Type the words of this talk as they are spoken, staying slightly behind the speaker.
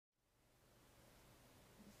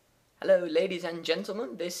Hello ladies and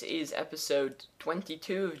gentlemen, this is episode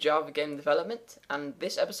 22 of Java Game Development, and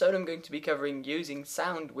this episode I'm going to be covering using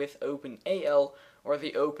sound with OpenAL or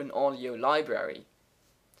the OpenAudio library.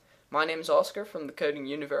 My name is Oscar from the Coding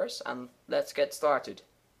Universe, and let's get started.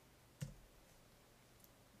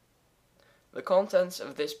 The contents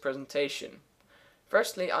of this presentation.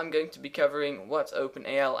 Firstly, I'm going to be covering what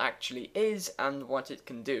OpenAL actually is and what it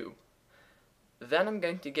can do. Then I'm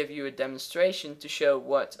going to give you a demonstration to show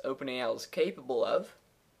what OpenAL is capable of.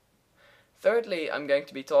 Thirdly, I'm going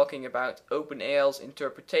to be talking about OpenAL's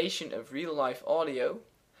interpretation of real-life audio.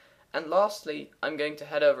 And lastly, I'm going to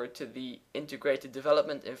head over to the integrated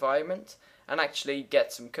development environment and actually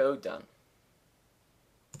get some code done.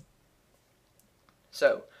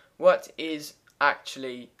 So, what is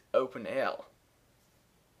actually OpenAL?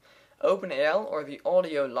 OpenAL, or the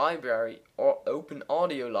audio library, or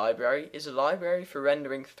OpenAudio library, is a library for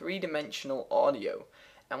rendering three-dimensional audio.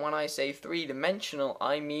 And when I say three-dimensional,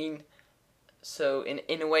 I mean, so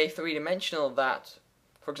in a way three-dimensional that,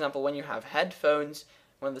 for example, when you have headphones,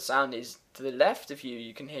 when the sound is to the left of you,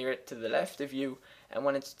 you can hear it to the left of you, and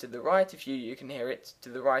when it's to the right of you, you can hear it to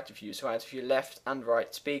the right of you, so out of your left and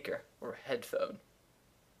right speaker, or headphone.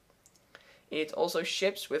 It also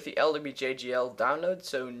ships with the LWJGL download,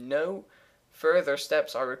 so no further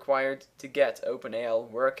steps are required to get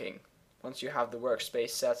OpenAL working once you have the workspace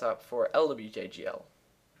set up for LWJGL.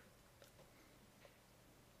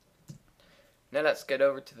 Now let's get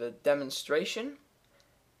over to the demonstration.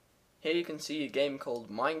 Here you can see a game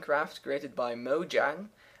called Minecraft created by Mojang,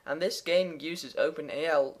 and this game uses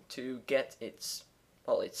OpenAL to get its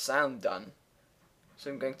sound done. So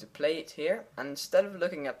I'm going to play it here, and instead of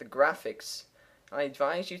looking at the graphics, I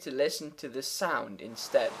advise you to listen to the sound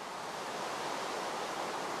instead.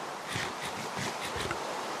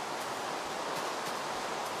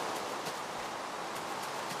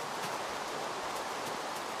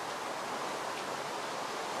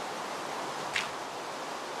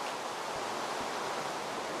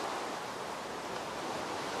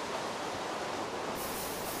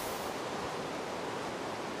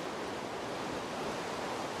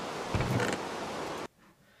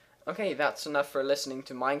 Okay, that's enough for listening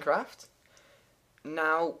to Minecraft.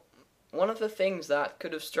 Now, one of the things that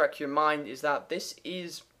could have struck your mind is that this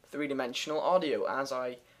is three-dimensional audio, as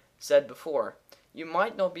I said before. You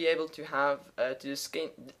might not be able to have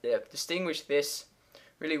distinguish this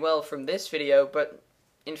really well from this video, but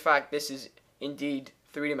in fact this is indeed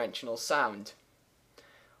three-dimensional sound.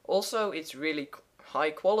 Also, it's really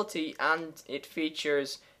high quality and it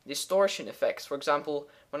features distortion effects. For example,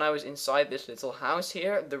 when I was inside this little house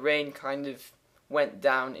here, the rain kind of went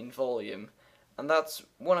down in volume, and that's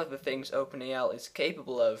one of the things OpenAL is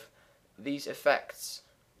capable of, these effects.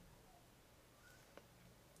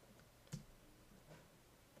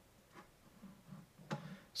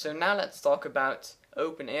 So now let's talk about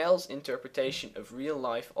OpenAL's interpretation of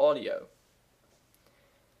real-life audio.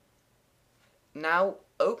 Now,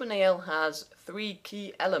 OpenAL has three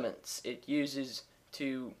key elements it uses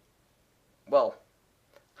to,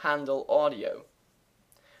 handle audio: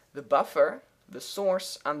 the buffer, the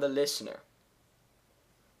source, and the listener.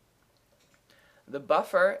 The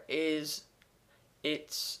buffer is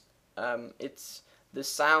it's the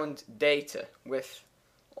sound data with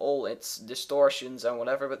all its distortions and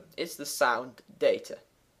whatever, but it's the sound data.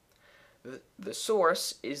 The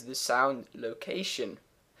source is the sound location,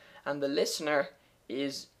 and the listener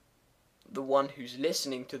is the one who's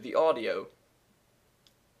listening to the audio.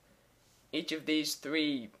 Each of these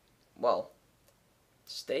three,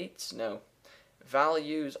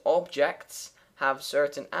 values, objects, have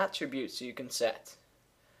certain attributes you can set.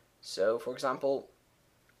 So, for example,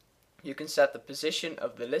 you can set the position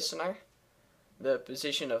of the listener, the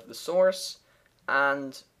position of the source,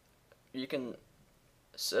 and you can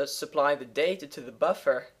supply the data to the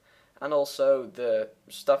buffer, and also the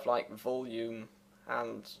stuff like volume,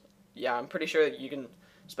 and yeah, I'm pretty sure that you can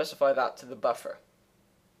specify that to the buffer.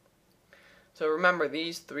 So remember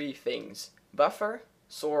these three things: buffer,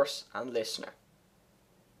 source, and listener.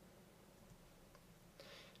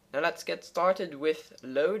 Now let's get started with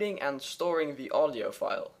loading and storing the audio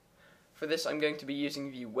file. For this I'm going to be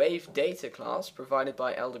using the wave data class provided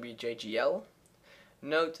by LWJGL.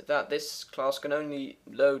 Note that this class can only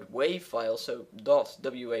load wave files, so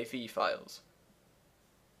 .wav files.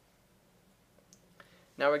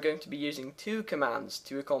 Now we're going to be using two commands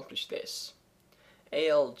to accomplish this: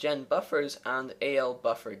 al gen buffers and al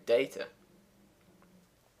buffer data.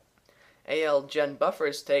 Al gen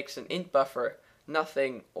buffers takes an int buffer,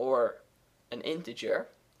 nothing, or an integer,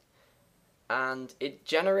 and it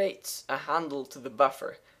generates a handle to the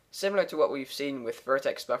buffer similar to what we've seen with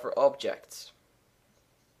vertex buffer objects.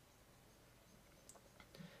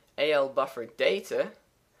 AL buffer data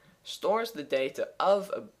stores the data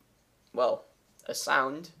of a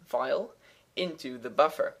sound file into the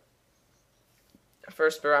buffer. The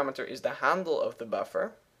first parameter is the handle of the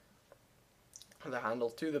buffer, the handle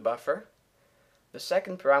to the buffer. The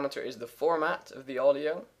second parameter is the format of the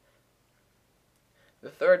audio. The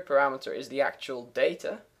third parameter is the actual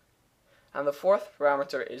data. And the fourth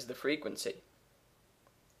parameter is the frequency.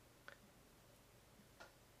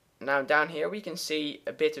 Now down here we can see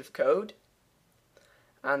a bit of code,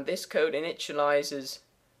 and this code initializes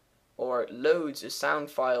or loads a sound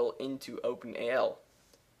file into OpenAL.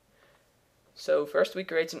 So first we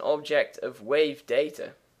create an object of wave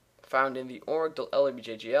data found in the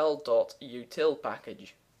org.lwjgl.util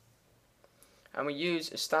package, and we use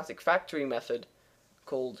a static factory method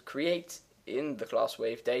called create in the class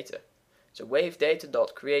wave data. So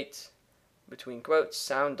wavedata.create between quotes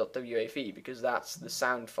sound.wav, because that's the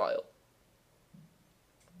sound file.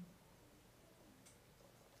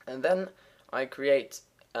 And then I create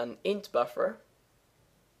an int buffer,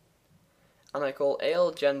 and I call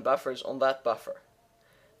AL_gen buffers on that buffer.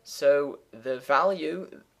 So the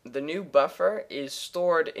value, the new buffer, is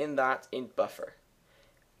stored in that int buffer.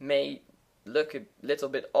 May look a little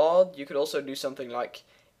bit odd. You could also do something like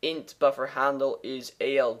int buffer handle is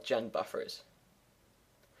AL_gen buffers.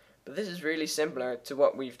 But this is really similar to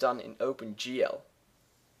what we've done in OpenGL.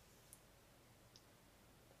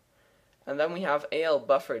 And then we have AL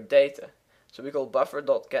buffer data. So we call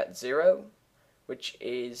buffer.getZero, which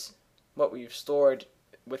is what we've stored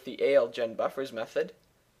with the AL_gen buffers method.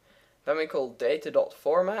 Then we call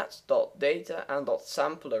data.format.data and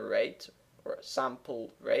 .samplerRate or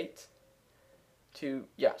sample rate to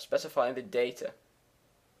specify the data.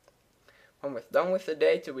 When we're done with the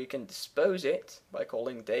data, we can dispose it by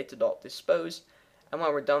calling data.dispose, and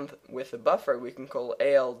when we're done with the buffer, we can call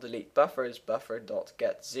AL_delete_buffers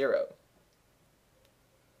buffer.getZero.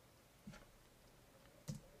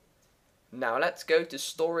 Now let's go to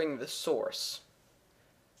storing the source.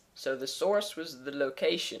 So the source was the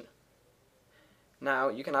location. Now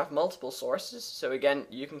you can have multiple sources, so again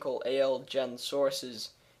you can call AL_gen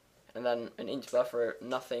sources and then an int buffer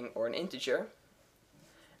nothing or an integer,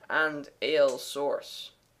 and AL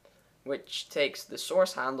source, which takes the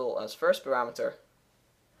source handle as first parameter,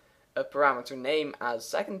 a parameter name as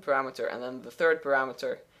second parameter, and then the third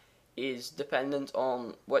parameter is dependent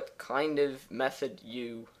on what kind of method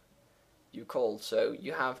you called. So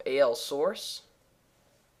you have AL source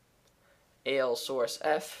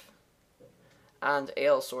f, and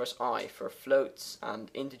AL source I for floats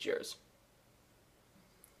and integers.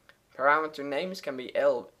 Parameter names can be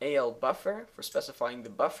AL buffer for specifying the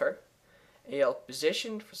buffer, AL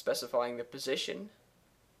position for specifying the position,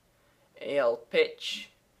 AL pitch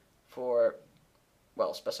for,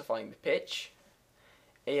 specifying the pitch,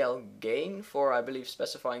 AL gain for, I believe,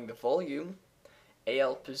 specifying the volume,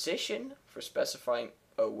 AL position for specifying,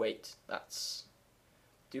 that's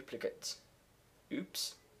duplicate,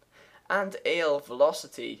 oops, and AL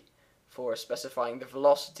velocity for specifying the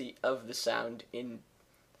velocity of the sound in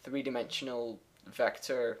three-dimensional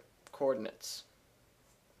vector coordinates.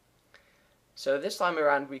 So this time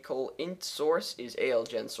around we call int source is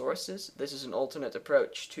AL_gen sources. This is an alternate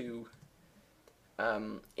approach to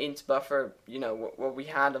int buffer, what we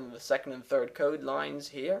had on the second and third code lines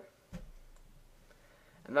here.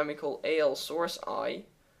 And then we call AL source I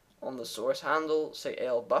on the source handle, say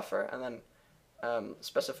AL buffer, and then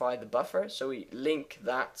specify the buffer. So we link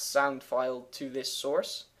that sound file to this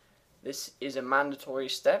source. This is a mandatory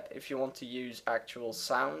step if you want to use actual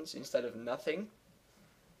sounds instead of nothing.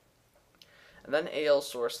 And then AL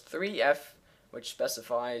source 3f, which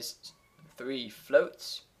specifies 3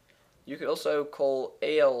 floats. You could also call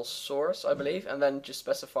AL source, I believe, and then just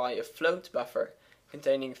specify a float buffer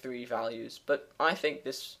containing 3 values. But I think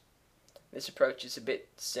this approach is a bit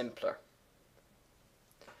simpler.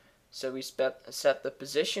 So we set the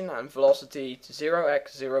position and velocity to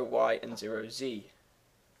 0x, 0y, and 0z.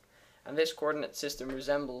 And this coordinate system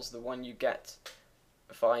resembles the one you get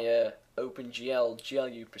via OpenGL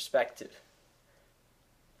GLU perspective.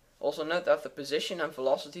 Also note that the position and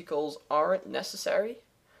velocity calls aren't necessary,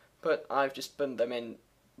 but I've just put them in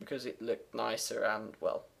because it looked nicer and,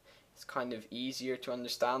 it's kind of easier to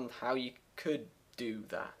understand how you could do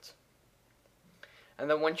that. And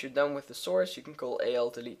then once you're done with the source, you can call AL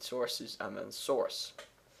delete sources and then source.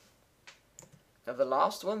 Now the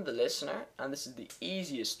last one, the listener, and this is the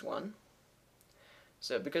easiest one.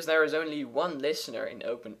 So because there is only one listener in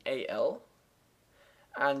OpenAL,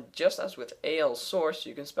 and just as with AL source,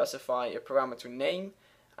 you can specify a parameter name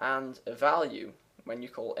and a value when you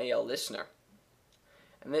call AL listener.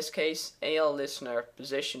 In this case, AL listener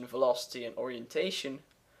position, velocity, and orientation,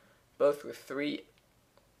 both with 3,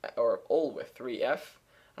 or all with 3f,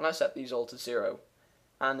 and I set these all to 0.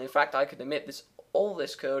 And in fact, I could omit all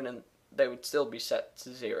this code and they would still be set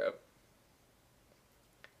to 0.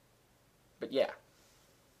 But yeah.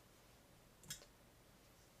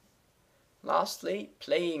 Lastly,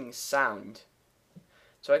 playing sound.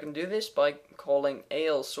 So I can do this by calling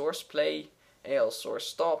AL source play, AL source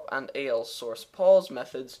stop, and AL source pause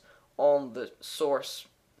methods on the source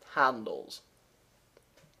handles.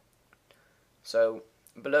 So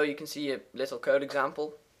below you can see a little code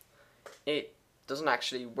example. It doesn't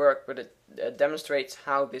actually work, but it demonstrates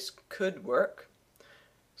how this could work.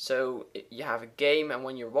 So you have a game, and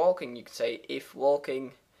when you're walking, you can say if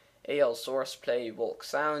walking, AL source play walk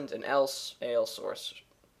sound, and else AL source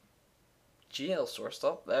GL source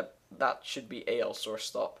stop. That should be AL source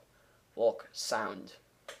stop walk sound.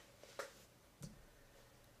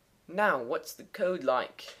 Now, what's the code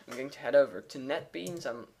like? I'm going to head over to NetBeans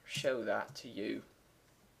and show that to you.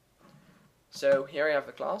 So here I have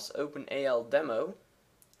the class OpenAL demo,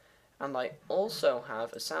 and I also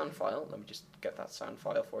have a sound file. Let me just get that sound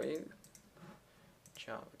file for you.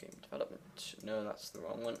 Java game development. No, that's the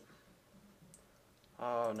wrong one.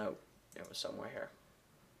 Oh no, it was somewhere here.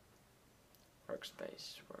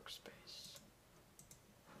 Workspace.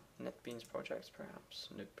 NetBeans projects, perhaps.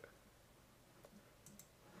 Nope.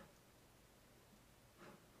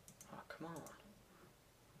 Oh, come on.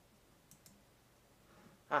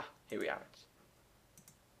 Ah, here we have it.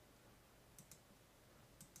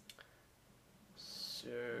 So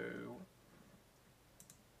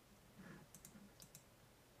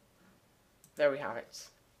there we have it.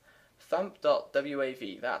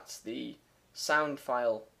 Thump.wav, that's the sound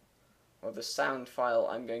file, or the sound file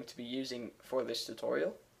I'm going to be using for this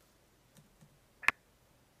tutorial.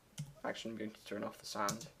 Actually, I'm going to turn off the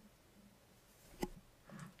sound.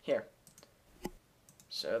 Here.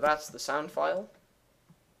 So that's the sound file.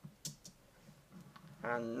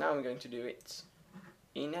 And now I'm going to do it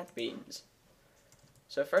in NetBeans.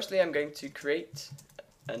 So firstly, I'm going to create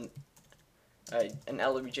an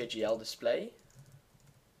LWJGL display.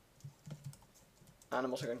 And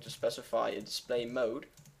I'm also going to specify a display mode,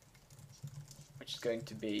 which is going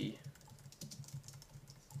to be,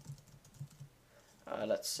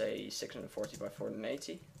 let's say 640 by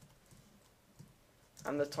 480.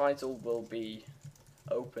 And the title will be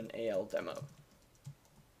OpenAL demo.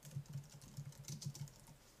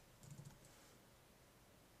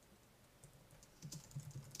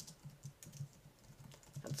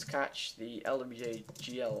 Let's catch the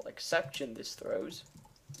LWJGL exception this throws.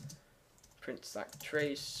 Print stack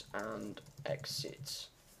trace and exit.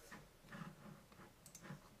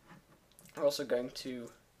 We're also going to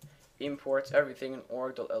import everything in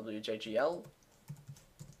org.lwjgl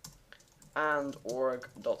and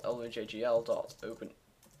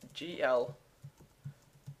org.lwjgl.opengl.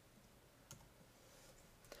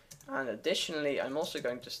 And additionally, I'm also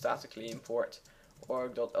going to statically import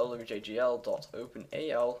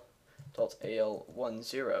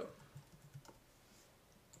org.lwjgl.openal.al10.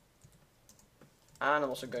 And I'm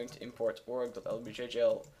also going to import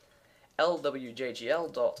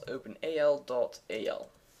org.lwjgl.openal.al.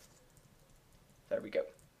 There we go.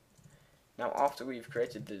 Now, after we've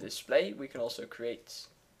created the display, we can also create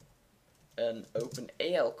an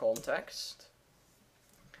OpenAL context.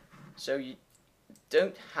 So you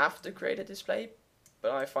don't have to create a display,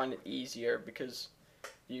 but I find it easier because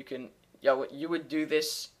you can, you would do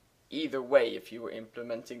this either way if you were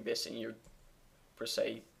implementing this in your, per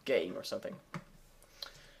se, game or something.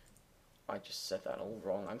 I just said that all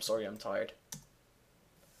wrong. I'm sorry, I'm tired.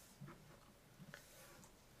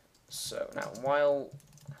 So now, while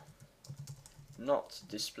not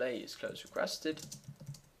display is close requested,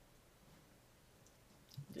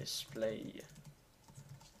 display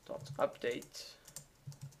dot update,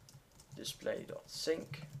 display dot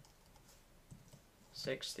sync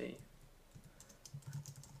 60,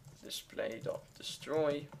 display dot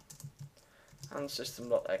destroy, and system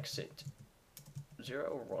dot exit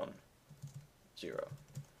 0 1 0.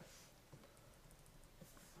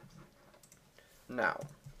 Now,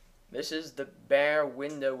 this is the bare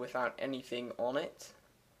window without anything on it.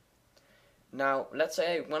 Now, let's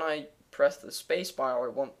say when I press the spacebar, I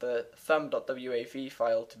want the thumb.wav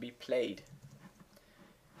file to be played.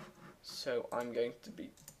 So I'm going to be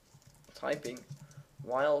typing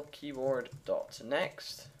while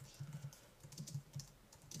keyboard.next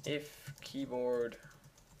if keyboard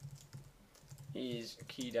is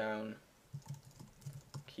key down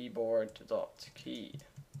keyboard.key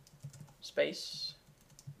space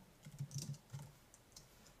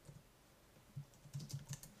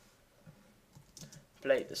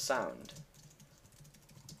play the sound.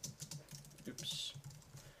 Oops.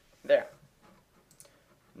 There.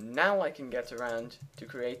 Now I can get around to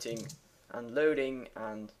creating and loading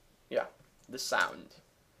and, yeah, the sound.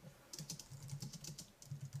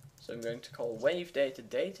 So I'm going to call wave data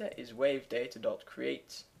data is wave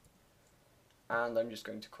data.create, and I'm just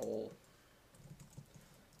going to call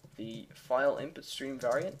the file input stream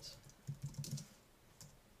variant.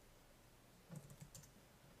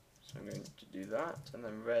 So I'm going to do that, and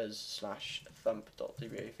then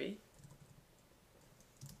res/thump.wav.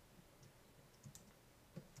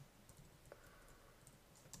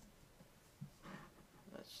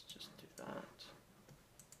 Let's just do that.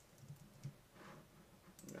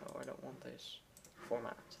 No, I don't want this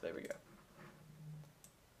format. There we go.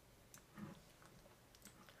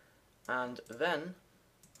 And then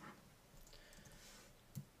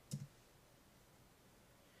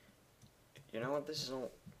you know what, this is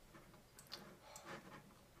all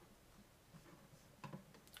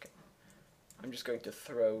okay. I'm just going to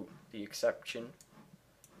throw the exception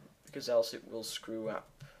because else it will screw up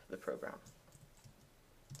the program.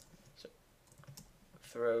 So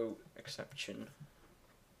throw exception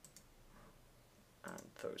and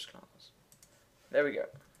throws class. There we go.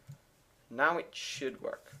 Now it should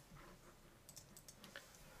work.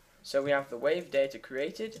 So we have the wave data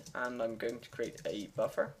created, and I'm going to create a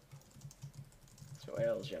buffer. So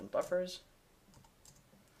ALGen buffers,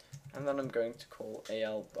 and then I'm going to call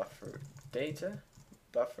AL buffer data,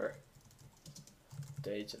 buffer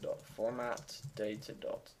data.format,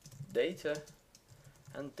 data.data,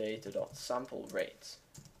 and data.sample rate.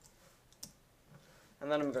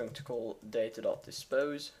 And then I'm going to call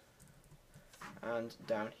data.dispose, and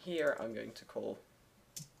down here I'm going to call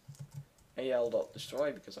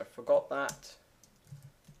al.destroy because I forgot that,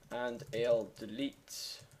 and al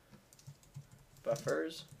delete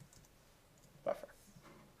buffers buffer.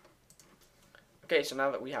 Okay, so now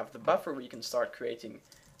that we have the buffer, we can start creating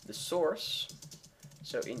the source.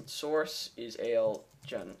 So in source is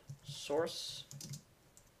ALGen source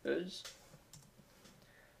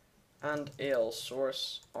and AL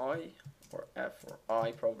source I or F or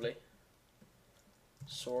I probably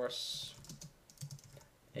source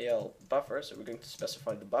AL buffer. So we're going to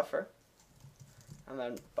specify the buffer and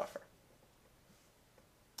then buffer.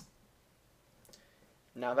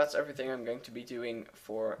 Now that's everything I'm going to be doing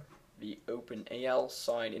for the OpenAL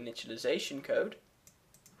side initialization code.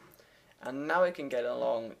 And now I can get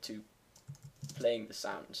along to playing the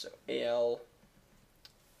sound. So AL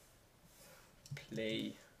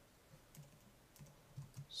play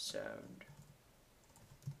sound.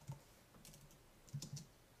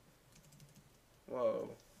 Whoa.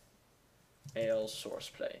 AL source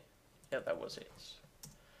play. Yeah, that was it.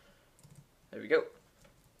 There we go.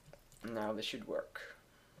 Now this should work.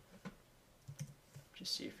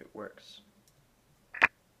 Just see if it works.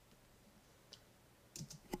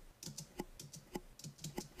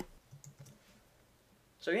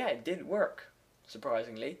 So yeah, it did work,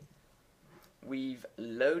 surprisingly. We've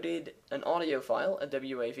loaded an audio file, a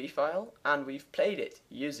WAV file, and we've played it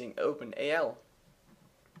using OpenAL.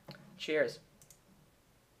 Cheers.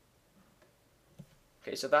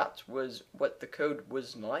 Okay, so that was what the code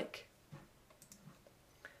was like.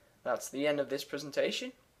 That's the end of this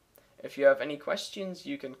presentation. If you have any questions,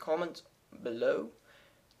 you can comment below,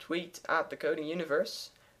 tweet at @thecodinguniverse,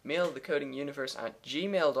 mail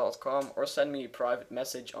thecodinguniverse@gmail.com, or send me a private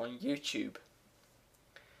message on YouTube.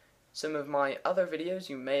 Some of my other videos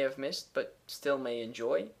you may have missed but still may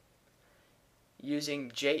enjoy. Using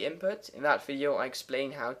JInput. In that video I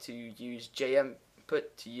explain how to use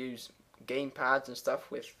JInput to use gamepads and stuff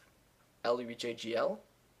with LWJGL.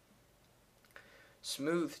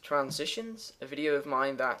 Smooth transitions, a video of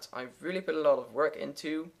mine that I've really put a lot of work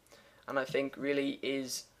into and I think really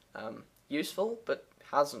is useful but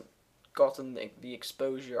hasn't gotten the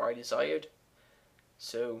exposure I desired.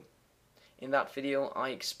 So in that video I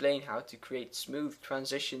explain how to create smooth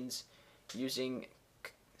transitions using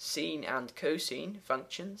scene and cosine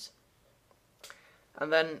functions.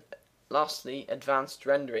 And then lastly, advanced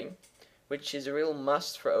rendering, which is a real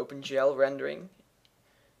must for OpenGL rendering.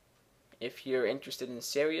 If you're interested in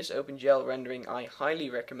serious OpenGL rendering, I highly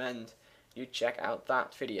recommend you check out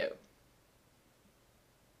that video.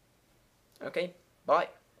 Okay, bye.